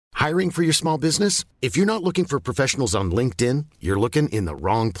Hiring for your small business? If you're not looking for professionals on LinkedIn, you're looking in the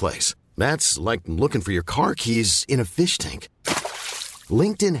wrong place. That's like looking for your car keys in a fish tank.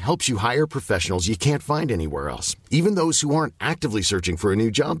 LinkedIn helps you hire professionals you can't find anywhere else, even those who aren't actively searching for a new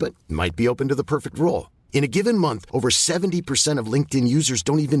job but might be open to the perfect role. In a given month, over 70% of LinkedIn users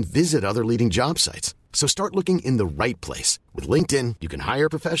don't even visit other leading job sites. So start looking in the right place. With LinkedIn, you can hire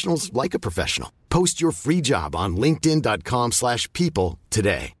professionals like a professional. Post your free job on linkedin.com/people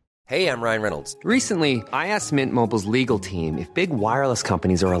today. Hey, I'm Ryan Reynolds. Recently, I asked Mint Mobile's legal team if big wireless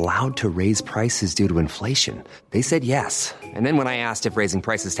companies are allowed to raise prices due to inflation. They said yes. And then when I asked if raising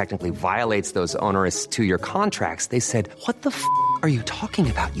prices technically violates those onerous two-year contracts, they said, "What the f*** are you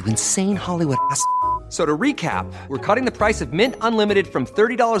talking about, you insane Hollywood ass?" So to recap, we're cutting the price of Mint Unlimited from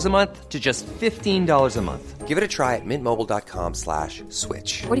 $30 a month to just $15 a month. Give it a try at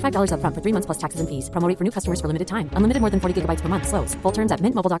mintmobile.com/switch. $45 up front for 3 months plus taxes and fees. Promo rate for new customers for limited time. Unlimited more than 40 gigabytes per month. Slows full terms at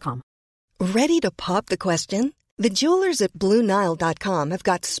mintmobile.com. Ready to pop the question? The jewelers at BlueNile.com have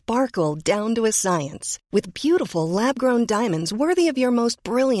got sparkle down to a science with beautiful lab-grown diamonds worthy of your most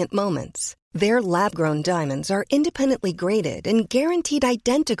brilliant moments. Their lab-grown diamonds are independently graded and guaranteed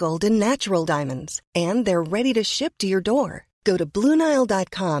identical to natural diamonds. And they're ready to ship to your door. Go to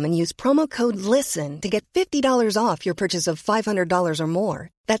BlueNile.com and use promo code LISTEN to get $50 off your purchase of $500 or more.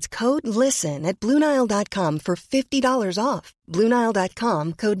 That's code LISTEN at BlueNile.com for $50 off.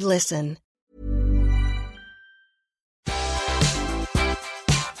 BlueNile.com, code LISTEN.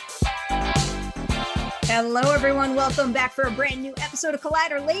 Hello, everyone. Welcome back for a brand new episode of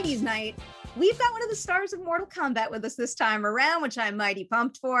Collider Ladies Night. We've got one of the stars of Mortal Kombat with us this time around, which I'm mighty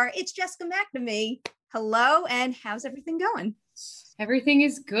pumped for. It's Jessica McNamee. Hello, and how's everything going? Everything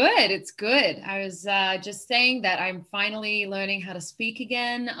is good. It's good. I was just saying that I'm finally learning how to speak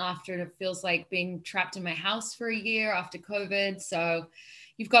again after it feels like being trapped in my house for a year after COVID. So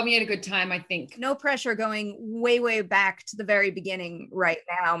you've got me at a good time, I think. No pressure going way, way back to the very beginning right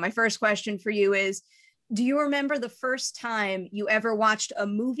now. My first question for you is, do you remember the first time you ever watched a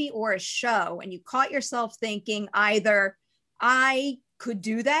movie or a show and you caught yourself thinking either I could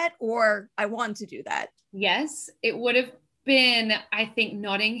do that or I want to do that? Yes, it would have been, I think,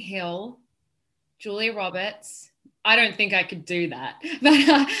 Notting Hill, Julia Roberts. I don't think I could do that,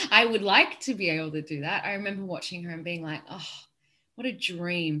 but I would like to be able to do that. I remember watching her and being like, oh, what a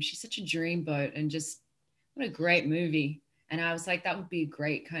dream. She's such a dreamboat and just what a great movie. And I was like, that would be a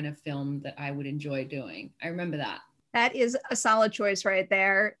great kind of film that I would enjoy doing. I remember that. That is a solid choice right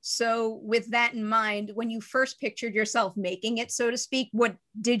there. So with that in mind, when you first pictured yourself making it, so to speak, what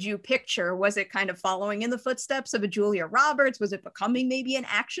did you picture? Was it kind of following in the footsteps of a Julia Roberts? Was it becoming maybe an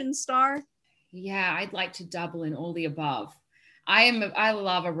action star? Yeah, I'd like to dabble in all the above. I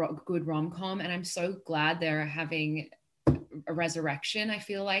love a good rom-com, and I'm so glad they're having a resurrection, I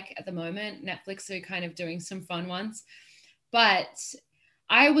feel like, at the moment. Netflix are kind of doing some fun ones. But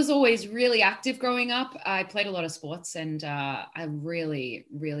I was always really active growing up. I played a lot of sports, and I really,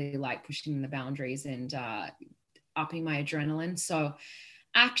 really like pushing the boundaries and upping my adrenaline. So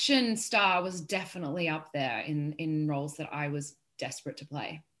action star was definitely up there in roles that I was desperate to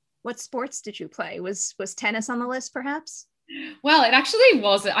play. What sports did you play? Was tennis on the list, perhaps? Well, it actually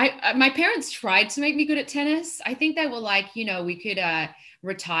wasn't. My parents tried to make me good at tennis. I think they were like, we could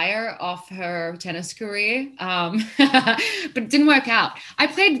retire off her tennis career, but it didn't work out. I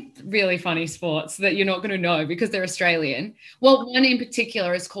played really funny sports that you're not going to know because they're Australian. Well, one in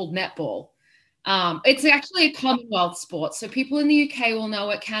particular is called netball. It's actually a Commonwealth sport, so people in the UK will know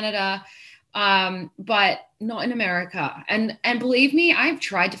it, Canada, but not in America. And believe me, I've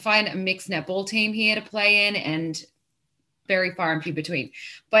tried to find a mixed netball team here to play in, and very far and few between.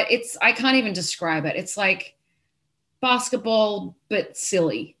 But I can't even describe it. It's like basketball, but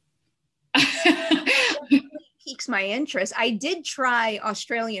silly. Piques my interest. I did try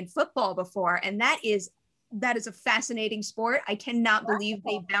Australian football before, and that is a fascinating sport. I cannot believe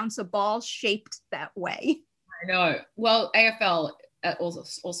they bounce a ball shaped that way. I know. Well, AFL,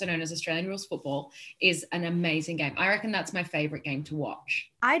 also known as Australian Rules Football, is an amazing game. I reckon that's my favorite game to watch.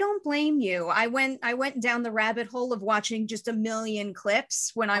 I don't blame you. I went down the rabbit hole of watching just a million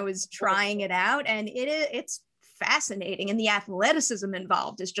clips when I was trying it out, and it's fascinating, and the athleticism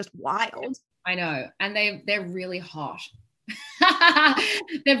involved is just wild. I know, and they're really hot.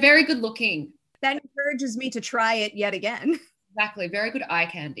 They're very good looking. That encourages me to try it yet again. Exactly, very good eye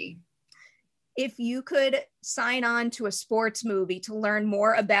candy. If you could sign on to a sports movie to learn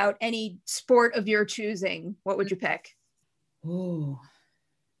more about any sport of your choosing, what would you pick? Oh,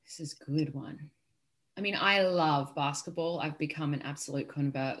 this is a good one. I mean, I love basketball. I've become an absolute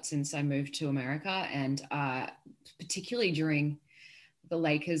convert since I moved to America, and particularly during the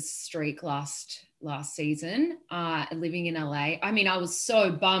Lakers streak last season, living in LA. I mean, I was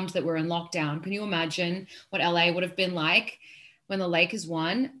so bummed that we're in lockdown. Can you imagine what LA would have been like when the Lakers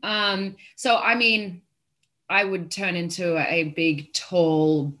won? So, I mean, I would turn into a big,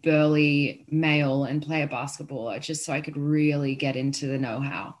 tall, burly male and play a basketball just so I could really get into the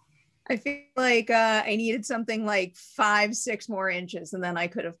know-how. I feel like I needed something like 5-6 more inches and then I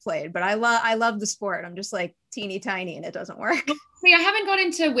could have played. But I love the sport. I'm just like teeny tiny and it doesn't work. See, I haven't got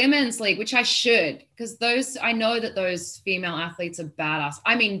into women's league, which I should, because I know that those female athletes are badass.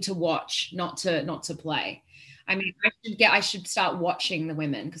 I mean, to watch, not to play. I mean, I should start watching the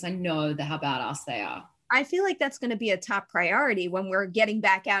women because I know how badass they are. I feel like that's going to be a top priority when we're getting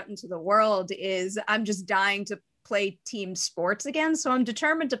back out into the world. I'm just dying to play team sports again. So I'm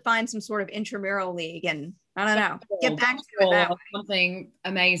determined to find some sort of intramural league and I don't know, get back to it that way. Something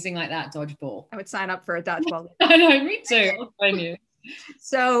amazing like that, dodgeball. I would sign up for a dodgeball. I know, me too. I knew.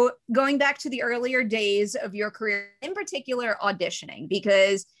 So going back to the earlier days of your career, in particular auditioning,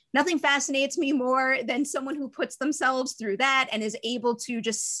 because nothing fascinates me more than someone who puts themselves through that and is able to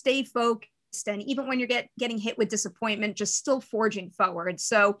just stay focused. And even when you're getting hit with disappointment, just still forging forward.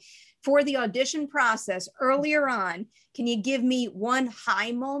 So for the audition process earlier on, can you give me one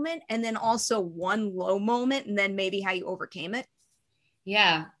high moment and then also one low moment and then maybe how you overcame it?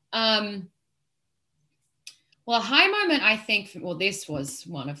 Yeah. Well, a high moment, I think, this was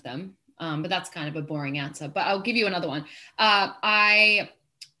one of them, but that's kind of a boring answer, but I'll give you another one. My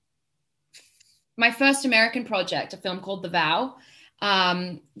first American project, a film called The Vow,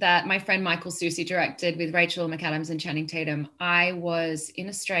 that my friend Michael Susi directed with Rachel McAdams and Channing Tatum. I was in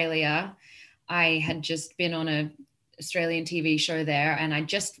Australia. I had just been on an Australian TV show there and I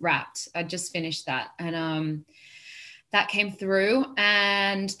just finished that. And that came through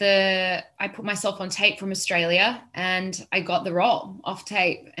and I put myself on tape from Australia and I got the role off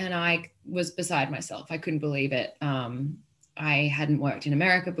tape and I was beside myself. I couldn't believe it. I hadn't worked in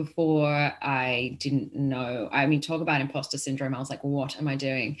America before. I didn't know. I mean, talk about imposter syndrome. I was like, what am I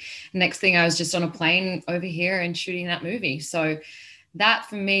doing? Next thing I was just on a plane over here and shooting that movie. So that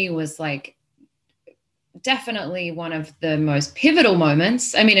for me was like definitely one of the most pivotal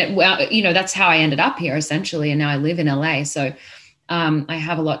moments. I mean, that's how I ended up here essentially. And now I live in LA. So I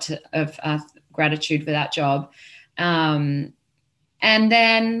have a lot of gratitude for that job. And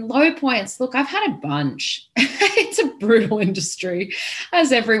then low points, look, I've had a bunch. It's a brutal industry,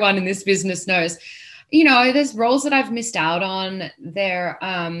 as everyone in this business knows. There's roles that I've missed out on there.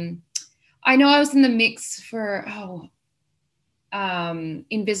 I know I was in the mix for,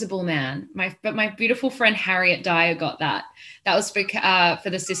 Invisible Man. But my beautiful friend Harriet Dyer got that. That was for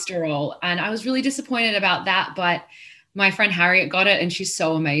the sister role. And I was really disappointed about that, but my friend Harriet got it and she's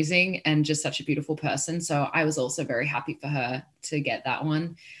so amazing and just such a beautiful person. So I was also very happy for her to get that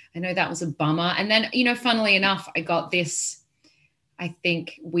one. I know that was a bummer. And then, funnily enough, I got this, I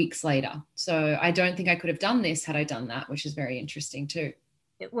think, weeks later. So I don't think I could have done this had I done that, which is very interesting too.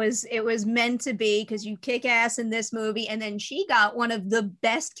 It was meant to be because you kick ass in this movie. And then she got one of the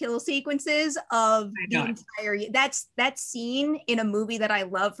best kill sequences of the entire year. That scene in a movie that I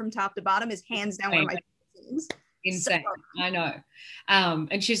love from top to bottom is hands down one of my favorite scenes. Insane. So, I know.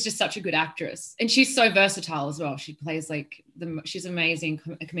 And she's just such a good actress and she's so versatile as well. She plays she's an amazing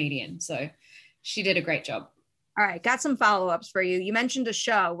comedian. So she did a great job. All right. Got some follow-ups for you. You mentioned a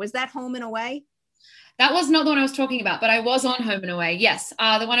show. Was that Home and Away? That was not the one I was talking about, but I was on Home and Away. Yes.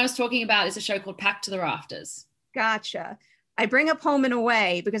 The one I was talking about is a show called Packed to the Rafters. Gotcha. I bring up Home and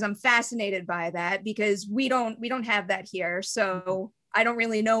Away because I'm fascinated by that because we don't have that here. So I don't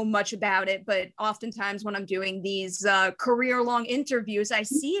really know much about it, but oftentimes when I'm doing these career-long interviews, I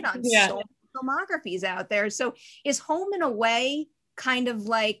see it on so many filmographies out there. So is Home and Away kind of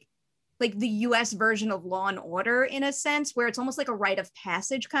like the US version of Law and Order in a sense, where it's almost like a rite of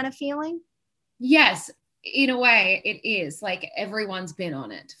passage kind of feeling? Yes, in a way it is. Like everyone's been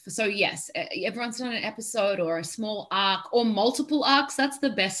on it. So yes, everyone's done an episode or a small arc or multiple arcs. That's the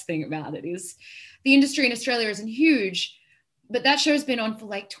best thing about it is the industry in Australia isn't huge, but that show's been on for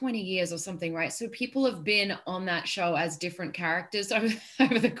like 20 years or something, right? So people have been on that show as different characters over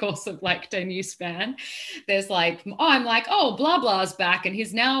the course of like 10-year span. There's I'm like, oh, blah, blah's back and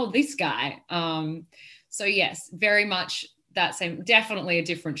he's now this guy. So yes, very much that same, definitely a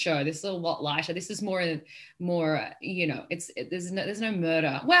different show. This is a lot lighter. This is more, there's no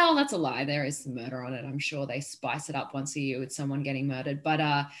murder. Well, that's a lie. There is some murder on it. I'm sure they spice it up once a year with someone getting murdered, but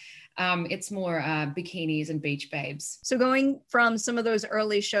It's more bikinis and beach babes. So going from some of those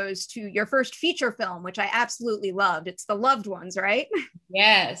early shows to your first feature film, which I absolutely loved, it's The Loved Ones, right?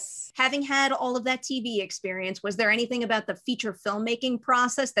 Yes. Having had all of that TV experience, was there anything about the feature filmmaking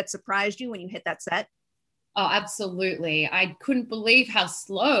process that surprised you when you hit that set? Oh, absolutely. I couldn't believe how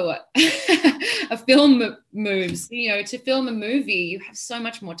slow a film moves. To film a movie, you have so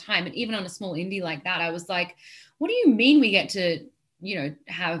much more time. And even on a small indie like that, I was like, what do you mean we get to,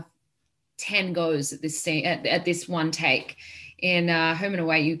 have 10 goes at this scene, at this one take? In Home and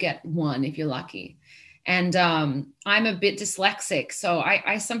Away, you get one if you're lucky. And I'm a bit dyslexic, so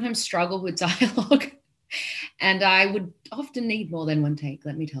I sometimes struggle with dialogue. And I would often need more than one take,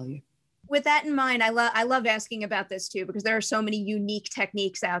 let me tell you. With that in mind, I love asking about this too, because there are so many unique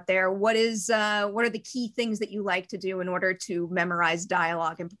techniques out there. What are the key things that you like to do in order to memorize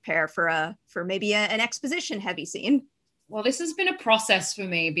dialogue and prepare for maybe an exposition heavy scene? Well, this has been a process for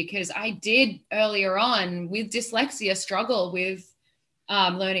me because I did earlier on with dyslexia struggle with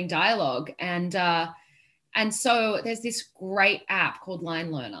learning dialogue. And so there's this great app called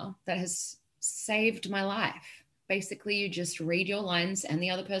Line Learner that has saved my life. Basically, you just read your lines and the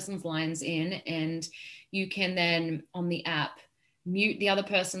other person's lines in, and you can then on the app mute the other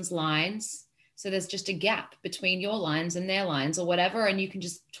person's lines. So there's just a gap between your lines and their lines or whatever, and you can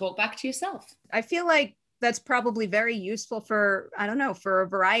just talk back to yourself. I feel like that's probably very useful for a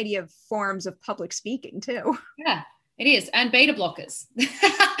variety of forms of public speaking too. Yeah, it is. And beta blockers.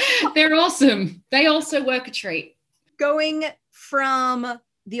 They're awesome. They also work a treat. Going from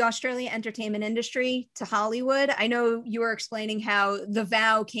the Australian entertainment industry to Hollywood, I know you were explaining how The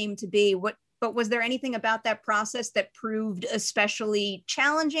Vow came to be. But was there anything about that process that proved especially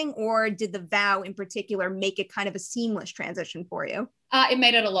challenging, or did The Vow in particular make it kind of a seamless transition for you? It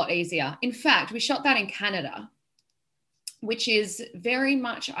made it a lot easier. In fact, we shot that in Canada, which is very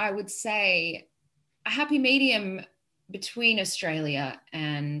much, I would say, a happy medium between Australia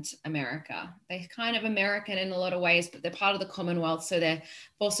and America. They're kind of American in a lot of ways, but they're part of the Commonwealth. So they've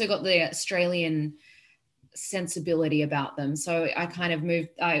also got the Australian sensibility about them. So I kind of moved,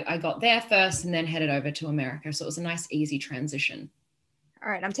 I got there first and then headed over to America. So it was a nice, easy transition. All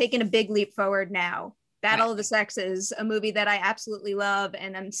right, I'm taking a big leap forward now. Battle of the Sexes, a movie that I absolutely love,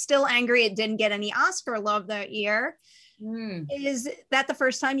 and I'm still angry it didn't get any Oscar love that year. Is that the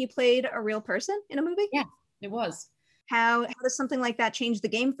first time you played a real person in a movie? Yeah, it was. How does something like that change the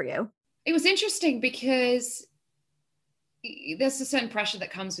game for you? It was interesting because there's a certain pressure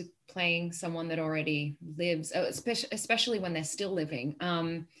that comes with playing someone that already lives, especially when they're still living.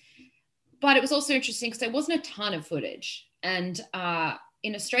 But it was also interesting because there wasn't a ton of footage. And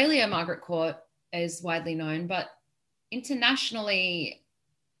in Australia, Margaret Court is widely known, but internationally,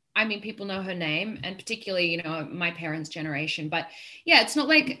 I mean, people know her name, and particularly, my parents' generation. But yeah, it's not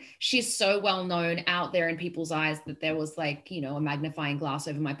like she's so well known out there in people's eyes that there was like, a magnifying glass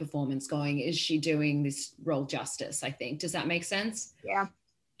over my performance going, is she doing this role justice, I think. Does that make sense? Yeah.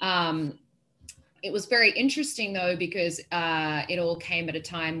 It was very interesting though, because it all came at a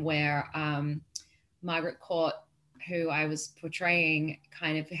time where Margaret Court, who I was portraying,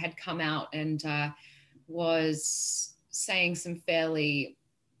 kind of had come out and was saying some fairly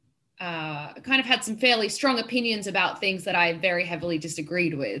had some fairly strong opinions about things that I very heavily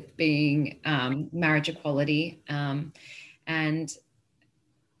disagreed with, being marriage equality. And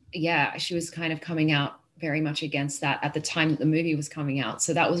yeah, she was kind of coming out very much against that at the time that the movie was coming out.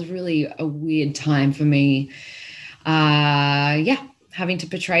 So that was really a weird time for me. Having to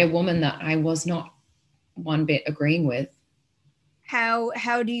portray a woman that I was not one bit agreeing with.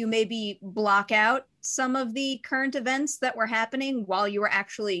 How do you maybe block out some of the current events that were happening while you were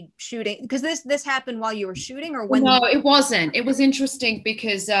actually shooting? Because this happened while you were shooting, or when? No, it wasn't. It was interesting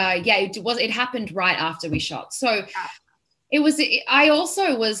because it happened right after we shot. So I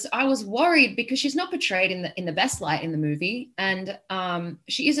was worried because she's not portrayed in the best light in the movie, and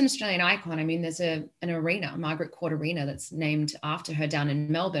she is an Australian icon. I mean, there's an arena, Margaret Court Arena, that's named after her down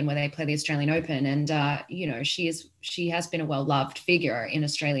in Melbourne, where they play the Australian Open, and she has been a well-loved figure in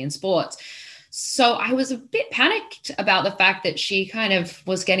Australian sports. So I was a bit panicked about the fact that she kind of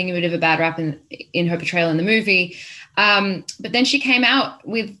was getting a bit of a bad rap in her portrayal in the movie, but then she came out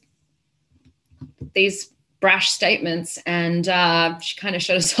with these brash statements, and she kind of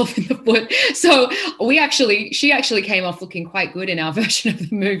shot herself in the foot. So she actually came off looking quite good in our version of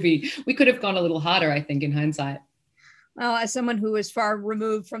the movie. We could have gone a little harder, I think, in hindsight. Well, as someone who is far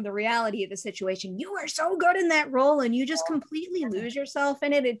removed from the reality of the situation, you are so good in that role, and you just completely lose yourself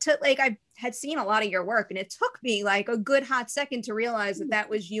in it. It took had seen a lot of your work, and it took me like a good hot second to realize that that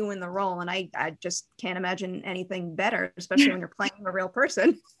was you in the role. And I just can't imagine anything better, especially when you're playing a real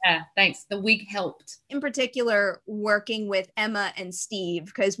person. Yeah, thanks. The wig helped. In particular, working with Emma and Steve,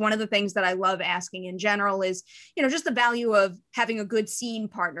 because one of the things that I love asking in general is, you know, just the value of having a good scene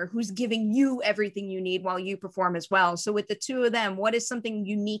partner who's giving you everything you need while you perform as well. So with the two of them, what is something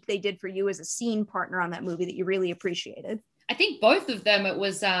unique they did for you as a scene partner on that movie that you really appreciated? I think both of them, it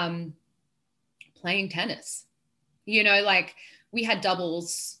was playing tennis. You know, like we had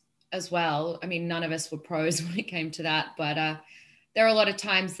doubles as well. I mean, none of us were pros when it came to that, but there are a lot of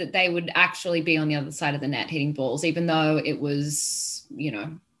times that they would actually be on the other side of the net hitting balls, even though it was, you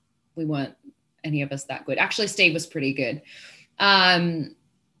know, we weren't any of us that good. Actually, Steve was pretty good. Yeah,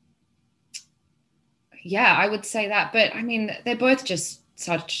 I would say that. But I mean, they're both just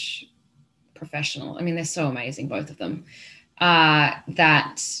such professional. I mean, they're so amazing, both of them.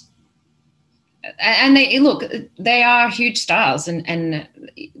 And they look, they are huge stars, and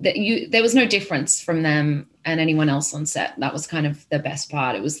there was no difference from them and anyone else on set. That was kind of the best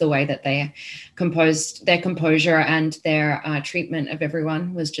part. It was the way that they composed, their composure and their treatment of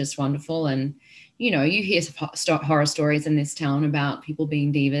everyone was just wonderful. And, you know, you hear horror stories in this town about people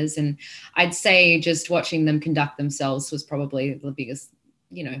being divas, and I'd say just watching them conduct themselves was probably the biggest,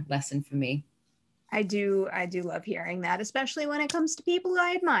 you know, lesson for me. I do love hearing that, especially when it comes to people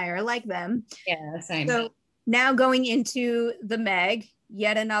I admire, like them. Yeah, same. So now going into The Meg,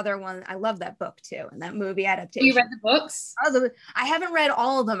 yet another one. I love that book too, and that movie adaptation. You read the books? I haven't read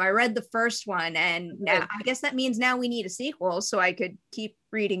all of them. I read the first one, and now I guess that means now we need a sequel so I could keep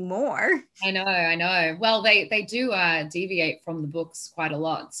reading more. I know. Well, they do deviate from the books quite a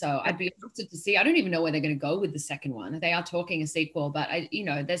lot, so I'd be interested to see. I don't even know where they're going to go with the second one. They are talking a sequel, but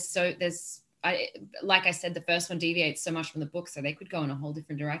like I said, the first one deviates so much from the book, so they could go in a whole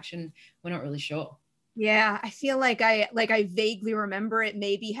different direction. We're not really sure. Yeah, I feel like I vaguely remember it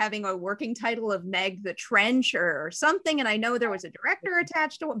maybe having a working title of Meg the Trench or something, and I know there was a director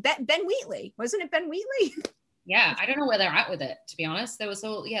attached to it. Ben Wheatley, wasn't it Ben Wheatley? Yeah, I don't know where they're at with it, to be honest. There was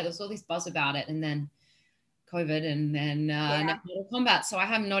all this buzz about it, and then COVID, and then Mortal Kombat. So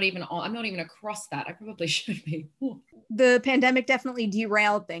I'm not even across that. I probably should be. Ooh. The pandemic definitely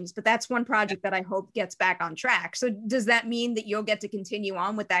derailed things, but that's one project that I hope gets back on track. So does that mean that you'll get to continue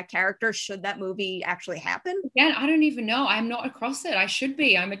on with that character should that movie actually happen? Yeah, I don't even know. I'm not across it. I should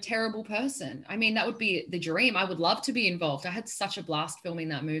be. I'm a terrible person. I mean, that would be the dream. I would love to be involved. I had such a blast filming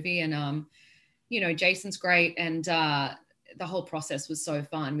that movie, and you know, Jason's great, and the whole process was so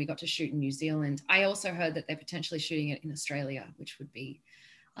fun. We got to shoot in New Zealand. I also heard that they're potentially shooting it in Australia, which would be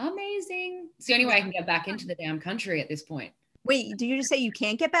amazing. It's the only way I can get back into the damn country at this point. Wait, do you just say you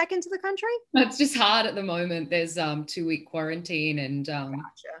can't get back into the country? It's just hard at the moment. There's 2-week quarantine, and Gotcha.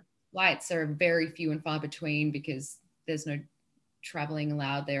 flights are very few and far between because there's no traveling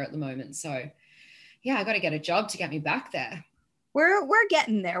allowed there at the moment. So yeah, I got to get a job to get me back there. We're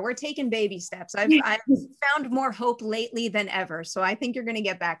getting there. We're taking baby steps. I've found more hope lately than ever. So I think you're going to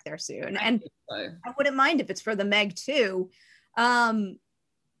get back there soon. And I wouldn't mind if it's for the Meg too.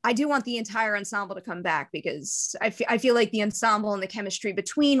 I do want the entire ensemble to come back because I feel like the ensemble and the chemistry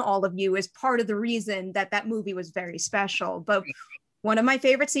between all of you is part of the reason that movie was very special. But one of my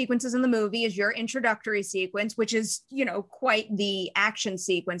favorite sequences in the movie is your introductory sequence, which is, you know, quite the action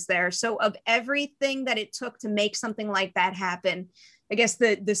sequence there. So of everything that it took to make something like that happen, I guess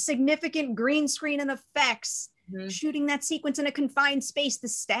the significant green screen and effects, shooting that sequence in a confined space, the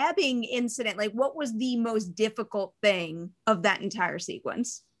stabbing incident, like what was the most difficult thing of that entire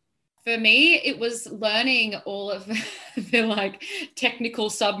sequence? For me, it was learning all of the like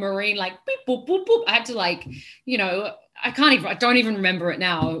technical submarine, like beep, boop, boop, boop. I had to like, you know, I don't even remember it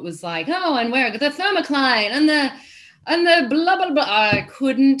now. It was like, oh, and where the thermocline and the blah, blah, blah. I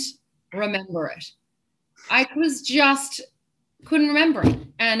couldn't remember it. I couldn't remember it.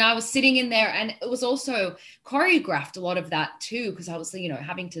 And I was sitting in there, and it was also choreographed, a lot of that too, because I was, you know,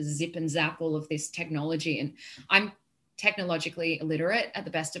 having to zip and zap all of this technology, and I'm technologically illiterate at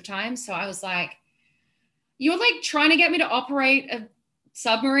the best of times. So I was like, you're like trying to get me to operate a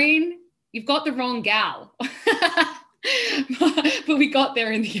submarine? You've got the wrong gal. But we got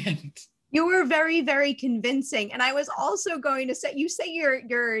there in the end. You were very, very convincing. And I was also going to say, you say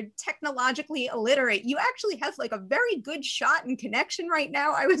you're technologically illiterate. You actually have like a very good shot and connection right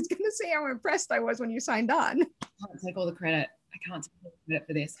now. I was going to say how impressed I was when you signed on. I can't take all the credit. I can't take all the credit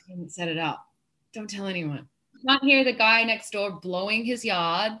for this. I didn't set it up. Don't tell anyone. Not hear the guy next door blowing his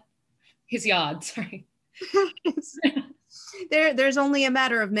yard, sorry. There's only a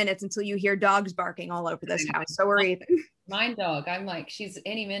matter of minutes until you hear dogs barking all over this house. So we're even. Mine dog. I'm like, she's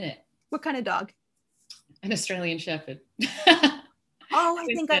any minute. What kind of dog? An Australian Shepherd. Oh, I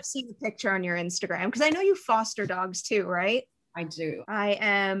think I've seen the picture on your Instagram, because I know you foster dogs too, right? I do. I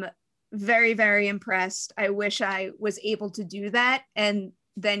am very, very impressed. I wish I was able to do that and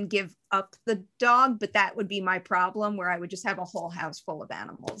then give up the dog, but that would be my problem, where I would just have a whole house full of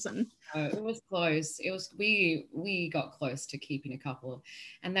animals. And it was close. We got close to keeping a couple,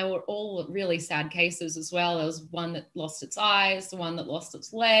 and they were all really sad cases as well. There was one that lost its eyes, the one that lost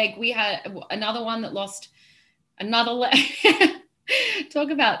its leg. We had another one that lost another leg.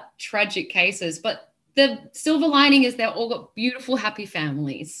 Talk about tragic cases, but the silver lining is they're all got beautiful, happy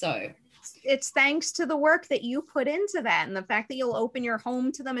families. So it's thanks to the work that you put into that, and the fact that you'll open your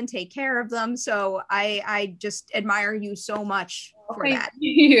home to them and take care of them. So I just admire you so much for that.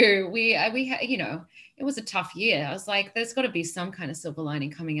 You. We you know, it was a tough year. I was like, there's got to be some kind of silver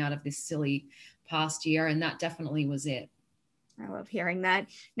lining coming out of this silly past year, and that definitely was it. I love hearing that.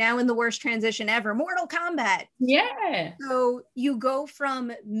 Now, in the worst transition ever, Mortal Kombat. Yeah. So you go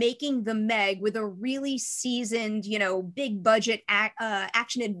from making the Meg with a really seasoned, you know, big budget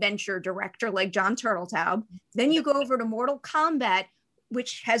action adventure director like Jon Turteltaub. Then you go over to Mortal Kombat,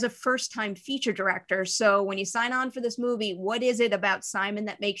 which has a first-time feature director. So when you sign on for this movie, what is it about Simon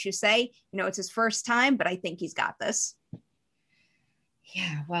that makes you say, you know, it's his first time, but I think he's got this?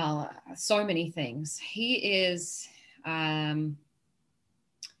 Yeah, well, so many things. He is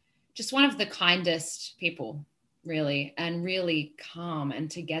just one of the kindest people, really, and really calm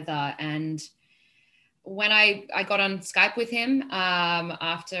and together. And when I got on Skype with him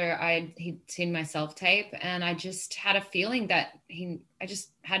after he'd seen my self-tape, and I just had a feeling that I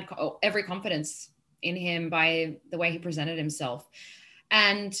just had every confidence in him by the way he presented himself.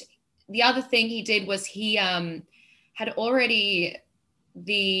 And the other thing he did was he had already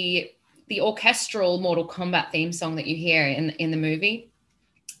the orchestral Mortal Kombat theme song that you hear in the movie,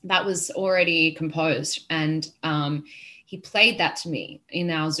 that was already composed, and he played that to me in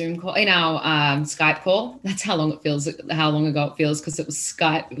our Zoom call, in our Skype call. That's how long ago it feels, because it was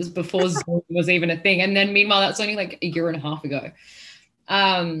Skype. It was before Zoom was even a thing, and then meanwhile that's only like a year and a half ago.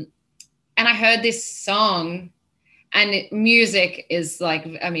 And I heard this song. And music is like,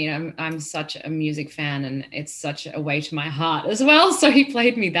 I mean, I'm such a music fan, and it's such a way to my heart as well. So he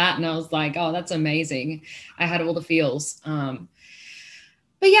played me that, and I was like, oh, that's amazing. I had all the feels. But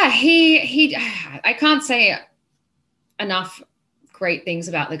yeah, I can't say enough great things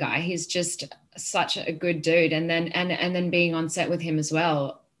about the guy. He's just such a good dude. And then being on set with him as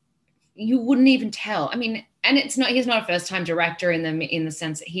well, you wouldn't even tell. I mean, and he's not a first-time director in the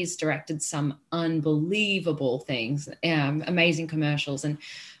sense that he's directed some unbelievable things, amazing commercials, and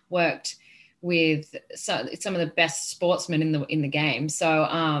worked with some of the best sportsmen in the game.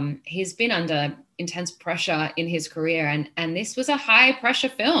 So he's been under intense pressure in his career, and this was a high-pressure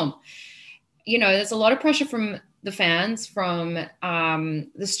film. You know, there's a lot of pressure from the fans, from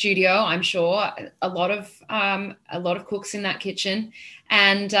the studio, I'm sure, a lot of cooks in that kitchen,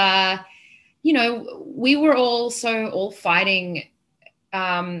 and you know, we were all fighting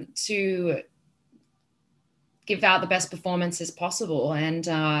to give out the best performances possible. And,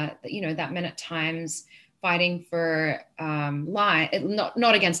 you know, that meant at times fighting for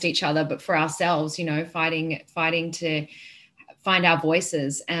not against each other, but for ourselves, you know, fighting to find our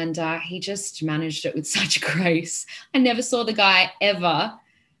voices. And he just managed it with such grace. I never saw the guy ever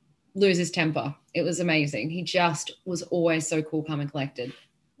lose his temper. It was amazing. He just was always so cool, calm, and collected.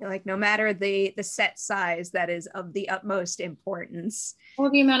 Like, no matter the set size, that is of the utmost importance.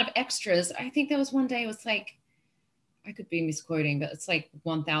 Or the amount of extras. I think there was one day it was like, I could be misquoting, but it's like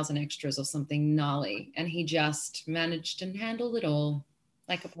 1,000 extras or something gnarly. And he just managed and handled it all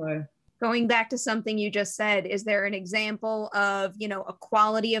like a pro. Going back to something you just said, is there an example of, you know, a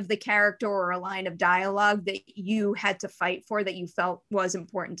quality of the character or a line of dialogue that you had to fight for, that you felt was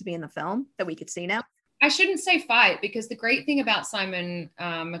important to be in the film, that we could see now? I shouldn't say fight, because the great thing about Simon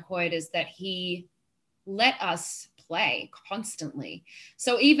McQuoid is that he let us play constantly.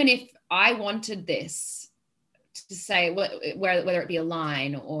 So even if I wanted this to say, whether it be a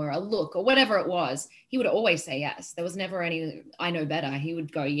line or a look or whatever it was, he would always say yes. There was never any, I know better. He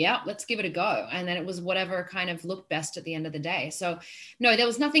would go, yeah, let's give it a go. And then it was whatever kind of looked best at the end of the day. So no, there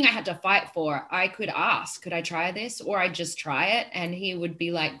was nothing I had to fight for. I could ask, could I try this? Or I'd just try it. And he would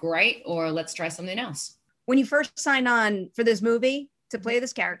be like, great, or let's try something else. When you first signed on for this movie to play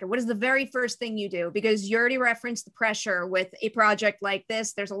this character, what is the very first thing you do? Because you already referenced the pressure with a project like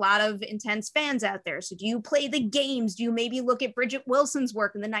this. There's a lot of intense fans out there. So do you play the games? Do you maybe look at Bridget Wilson's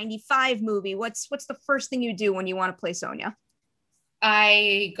work in the 95 movie? What's the first thing you do when you want to play Sonya?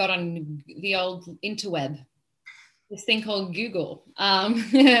 I got on the old interweb this thing called Google.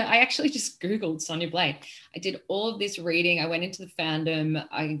 I actually just Googled Sonya Blade. I did all of this reading. I went into the fandom.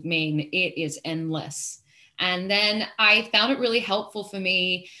 I mean, it is endless. And then I found it really helpful for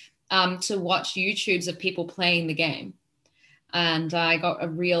me to watch YouTubes of people playing the game. And I got a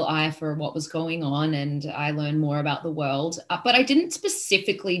real eye for what was going on, and I learned more about the world. But I didn't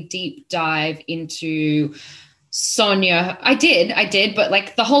specifically deep dive into Sonya. I did, but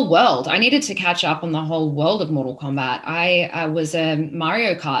like the whole world. I needed to catch up on the whole world of Mortal Kombat. I was a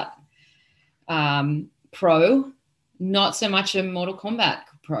Mario Kart pro, not so much a Mortal Kombat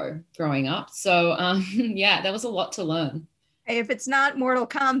pro growing up. So yeah, there was a lot to learn. If it's not Mortal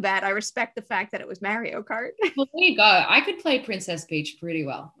Kombat, I respect the fact that it was Mario Kart. Well, there you go. I could play Princess Peach pretty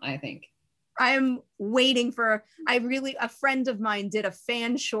well, I think. I'm waiting for, a friend of mine did a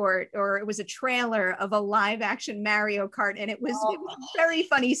fan short, or it was a trailer of a live action Mario Kart. And it was a very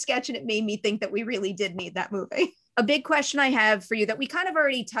funny sketch. And it made me think that we really did need that movie. A big question I have for you that we kind of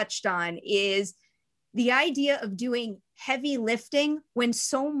already touched on is the idea of doing heavy lifting when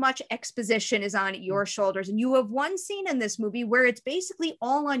so much exposition is on your shoulders. And you have one scene in this movie where it's basically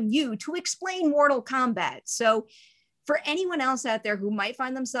all on you to explain Mortal Kombat. So for anyone else out there who might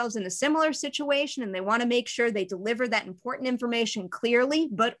find themselves in a similar situation and they want to make sure they deliver that important information clearly,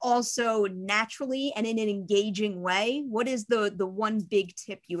 but also naturally and in an engaging way, what is the one big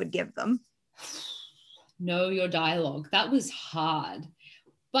tip you would give them? Know your dialogue. That was hard.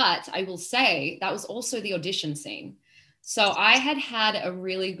 But I will say that was also the audition scene. So I had a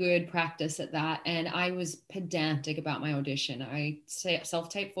really good practice at that, and I was pedantic about my audition. I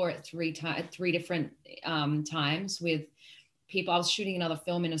self-taped for it three different times with people. I was shooting another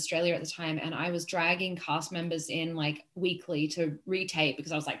film in Australia at the time, and I was dragging cast members in like weekly to retape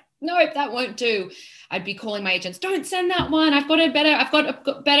because I was like, nope, that won't do. I'd be calling my agents, don't send that one. I've got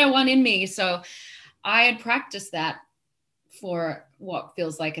a better one in me. So I had practiced that for what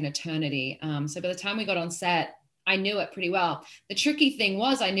feels like an eternity. So by the time we got on set, I knew it pretty well. The tricky thing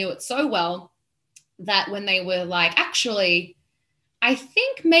was I knew it so well that when they were like, actually, I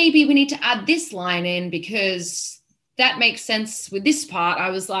think maybe we need to add this line in because that makes sense with this part, I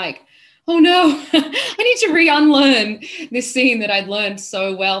was like, oh no, I need to re-unlearn this scene that I'd learned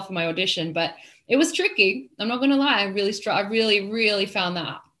so well for my audition. But it was tricky. I'm not going to lie. I really found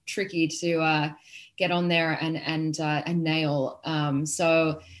that tricky to get on there and nail.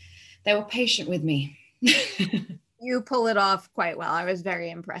 So they were patient with me. You pull it off quite well. I was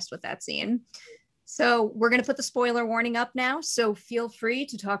very impressed with that scene. So we're going to put the spoiler warning up now. So feel free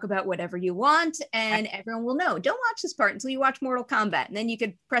to talk about whatever you want and everyone will know. Don't watch this part until you watch Mortal Kombat. And then you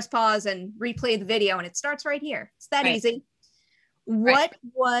could press pause and replay the video and it starts right here. It's that easy. What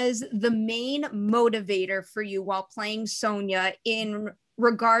was the main motivator for you while playing Sonya in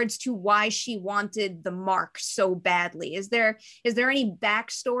regards to why she wanted the mark so badly? Is there any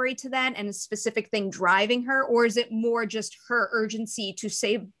backstory to that and a specific thing driving her, or is it more just her urgency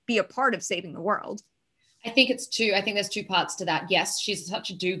to be a part of saving the world? I think there's two parts to that. Yes, she's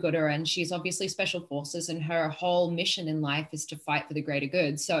such a do-gooder and she's obviously special forces and her whole mission in life is to fight for the greater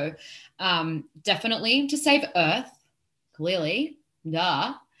good. So definitely to save Earth, clearly,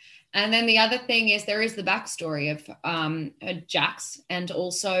 duh. And then the other thing is there is the backstory of Jax, and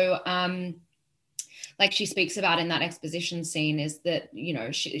also like she speaks about in that exposition scene is that, you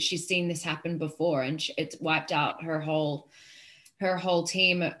know, she's seen this happen before and it's wiped out her whole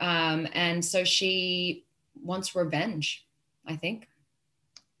team. And so she wants revenge, I think.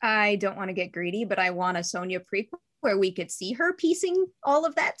 I don't want to get greedy, but I want a Sonya prequel where we could see her piecing all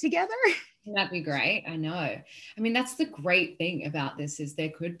of that together. That'd be great. I know. I mean, that's the great thing about this is there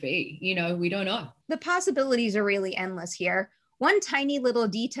could be, you know, we don't know. The possibilities are really endless here. One tiny little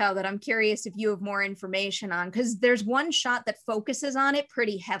detail that I'm curious if you have more information on, because there's one shot that focuses on it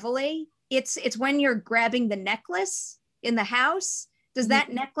pretty heavily. It's when you're grabbing the necklace in the house. Does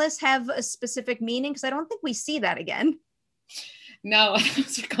that necklace have a specific meaning? Because I don't think we see that again. No,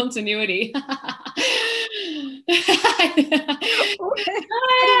 it's for continuity. I didn't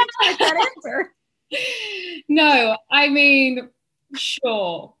expect that answer. No, I mean,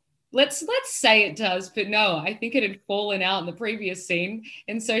 sure. Let's say it does, but no, I think it had fallen out in the previous scene,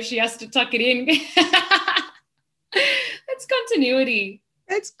 and so she has to tuck it in. That's continuity.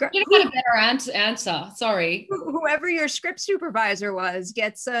 That's great. You got a better answer. Sorry. Whoever your script supervisor was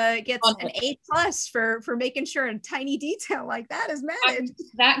gets an A+ for making sure a tiny detail like that is managed.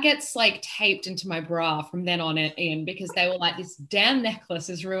 That gets like taped into my bra from then on in because they were like, this damn necklace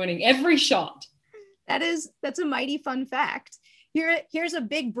is ruining every shot. That's a mighty fun fact. Here's a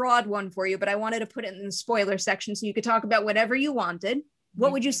big broad one for you, but I wanted to put it in the spoiler section so you could talk about whatever you wanted.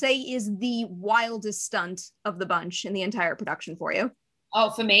 What would you say is the wildest stunt of the bunch in the entire production for you? Oh,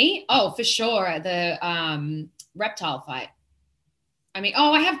 for me? Oh, for sure. The reptile fight. I mean,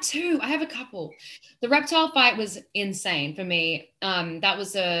 I have two. I have a couple. The reptile fight was insane for me. That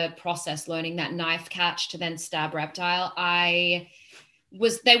was a process, learning that knife catch to then stab reptile. They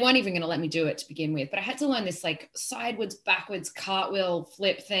weren't even going to let me do it to begin with, but I had to learn this like sideways, backwards cartwheel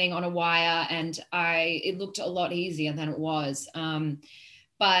flip thing on a wire. And it looked a lot easier than it was.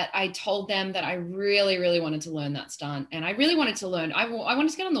 But I told them that I really, really wanted to learn that stunt. And I really wanted to learn, I wanted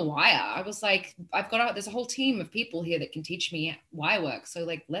to get on the wire. I was like, there's a whole team of people here that can teach me wire work. So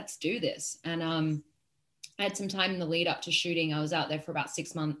like, let's do this. And I had some time in the lead up to shooting. I was out there for about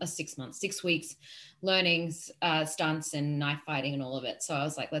 6 weeks, learning stunts and knife fighting and all of it. So I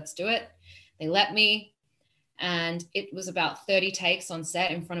was like, let's do it. They let me. And it was about 30 takes on set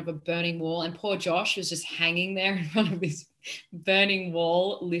in front of a burning wall. And poor Josh was just hanging there in front of this burning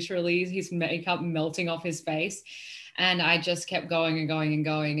wall, literally his makeup melting off his face. And I just kept going and going and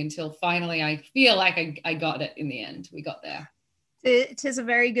going until finally I feel like I got it in the end. We got there. It is a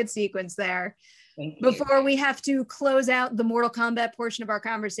very good sequence there. Before we have to close out the Mortal Kombat portion of our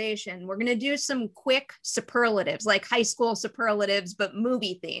conversation, we're going to do some quick superlatives, like high school superlatives, but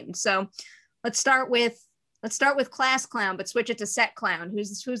movie themed. So let's start with class clown, but switch it to set clown.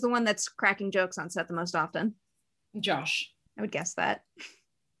 Who's the one that's cracking jokes on set the most often? Josh. I would guess that.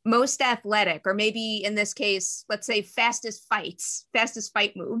 Most athletic, or maybe in this case, let's say fastest fight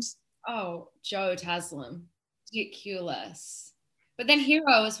moves. Oh, Joe Taslim. Ridiculous. But then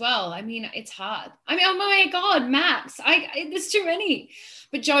hero as well. I mean, it's hard. I mean, oh my God, Max. There's too many.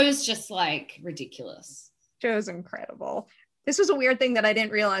 But Joe's just like ridiculous. Joe's incredible. This was a weird thing that I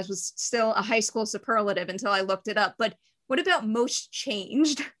didn't realize was still a high school superlative until I looked it up. But what about most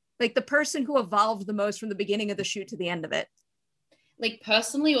changed? Like the person who evolved the most from the beginning of the shoot to the end of it. Like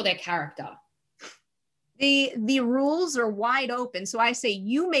personally or their character? The rules are wide open. So I say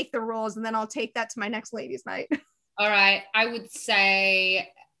you make the rules and then I'll take that to my next ladies' night. All right. I would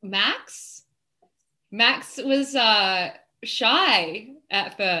say Max. Max was shy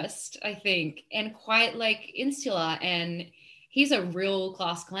at first, I think, and quite like insular. And he's a real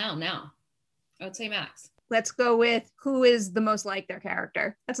class clown now. I would say Max. Let's go with who is the most like their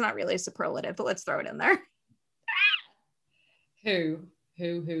character. That's not really a superlative, but let's throw it in there. Who?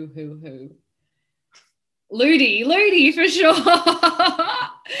 Ludi for sure.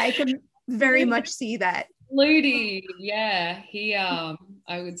 I can very much see that. Ludi, yeah, he I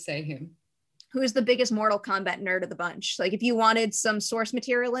would say him. Who is the biggest Mortal Kombat nerd of the bunch? Like if you wanted some source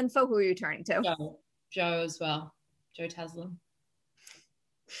material info, who are you turning to? Joe as well. Joe Taslim.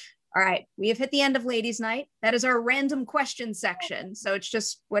 All right, we have hit the end of ladies' night. That is our random question section. So it's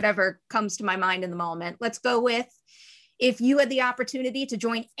just whatever comes to my mind in the moment. Let's go with, if you had the opportunity to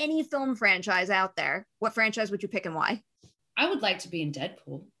join any film franchise out there, what franchise would you pick and why? I would like to be in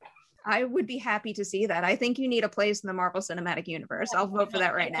Deadpool. I would be happy to see that. I think you need a place in the Marvel Cinematic Universe. I'll vote for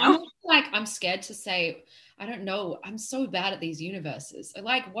that right now. I'm scared to say, I don't know. I'm so bad at these universes.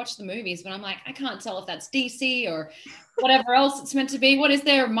 I watch the movies, but I'm like, I can't tell if that's DC or whatever else it's meant to be. What is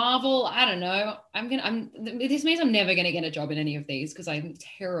there? Marvel? I don't know. This means I'm never going to get a job in any of these because I'm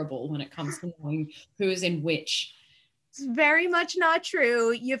terrible when it comes to knowing who is in which. It's very much not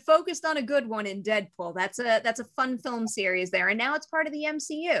true. You focused on a good one in Deadpool. That's a fun film series there. And now it's part of the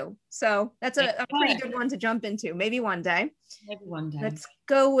MCU. So that's a pretty good one to jump into. Maybe one day. Maybe one day. Let's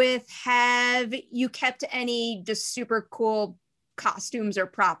go with, have you kept any just super cool costumes or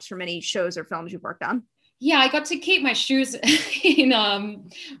props from any shows or films you've worked on? Yeah, I got to keep my shoes in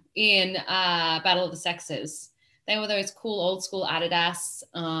Battle of the Sexes. They were those cool old school Adidas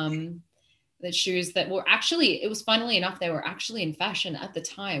the shoes that were actually, it was funnily enough, they were actually in fashion at the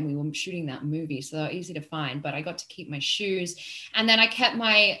time we were shooting that movie. So they were easy to find, but I got to keep my shoes. And then I kept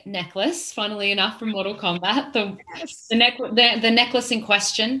my necklace, funnily enough, from Mortal Kombat, the necklace in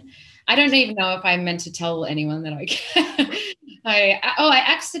question. I don't even know if I meant to tell anyone that I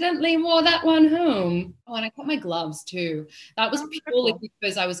accidentally wore that one home. Oh, and I kept my gloves too. That was purely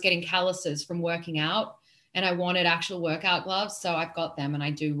because I was getting calluses from working out. And I wanted actual workout gloves. So I've got them and I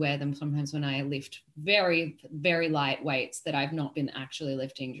do wear them sometimes when I lift very, very light weights that I've not been actually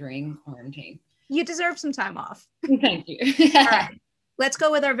lifting during quarantine. You deserve some time off. Thank you. All right. Let's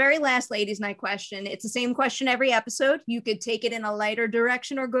go with our very last ladies' night question. It's the same question every episode. You could take it in a lighter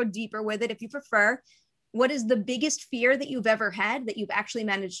direction or go deeper with it if you prefer. What is the biggest fear that you've ever had that you've actually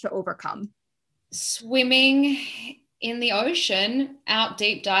managed to overcome? Swimming in the ocean, out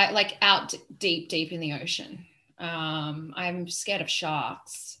deep in the ocean. I'm scared of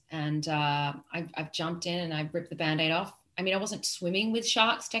sharks, and I've jumped in and I've ripped the Band-Aid off. I mean, I wasn't swimming with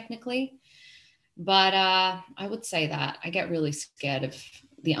sharks technically, but I would say that I get really scared of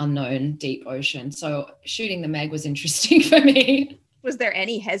the unknown deep ocean. So shooting the Meg was interesting for me. Was there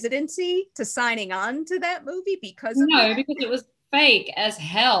any hesitancy to signing on to that movie because of No, that? because it was fake as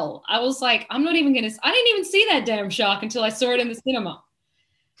hell. I was like, I didn't even see that damn shark until I saw it in the cinema.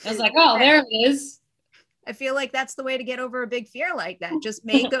 I was like, oh, there it is. I feel like that's the way to get over a big fear like that. Just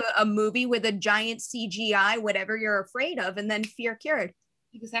make a movie with a giant CGI, whatever you're afraid of, and then fear cured.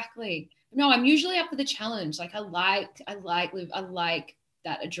 Exactly. No, I'm usually up for the challenge. Like I like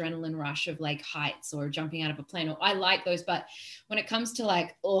that adrenaline rush of like heights or jumping out of a plane. Or I like those, but when it comes to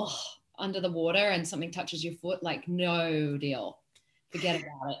like, under the water and something touches your foot, like no deal. Forget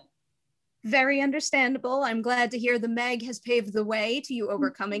about it. Very understandable. I'm glad to hear the Meg has paved the way to you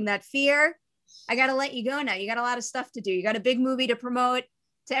overcoming that fear. I got to let you go now. You got a lot of stuff to do. You got a big movie to promote.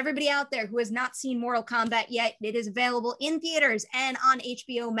 To everybody out there who has not seen Mortal Kombat yet, it is available in theaters and on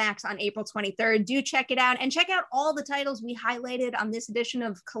HBO Max on April 23rd. Do check it out and check out all the titles we highlighted on this edition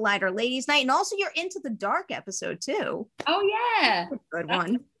of Collider Ladies Night. And also your Into the Dark episode too. Oh yeah. Good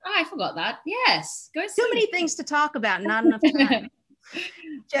one. Oh, I forgot that. Yes. Go see. Too many things to talk about, not enough time.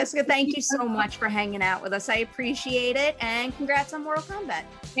 Jessica, thank you so much for hanging out with us. I appreciate it. And congrats on Mortal Kombat.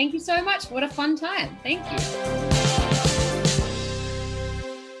 Thank you so much. What a fun time. Thank you.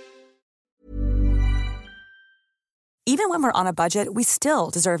 Even when we're on a budget, we still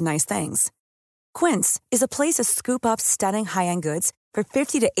deserve nice things. Quince is a place to scoop up stunning high-end goods for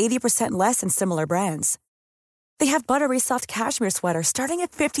 50 to 80% less than similar brands. They have buttery soft cashmere sweaters starting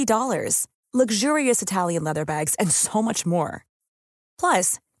at $50, luxurious Italian leather bags, and so much more.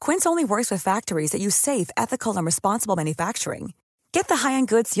 Plus, Quince only works with factories that use safe, ethical, and responsible manufacturing. Get the high-end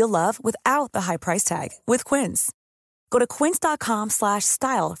goods you'll love without the high price tag with Quince. Go to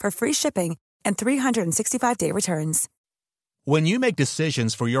quince.com/style for free shipping and 365-day returns. When you make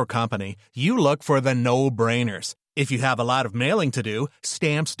decisions for your company, you look for the no-brainers. If you have a lot of mailing to do,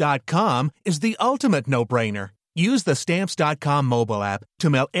 Stamps.com is the ultimate no-brainer. Use the Stamps.com mobile app to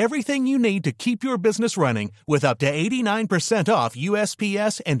mail everything you need to keep your business running with up to 89% off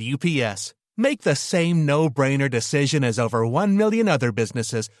USPS and UPS. Make the same no-brainer decision as over 1 million other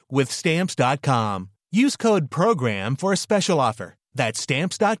businesses with Stamps.com. Use code PROGRAM for a special offer. That's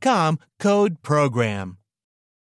Stamps.com, code PROGRAM.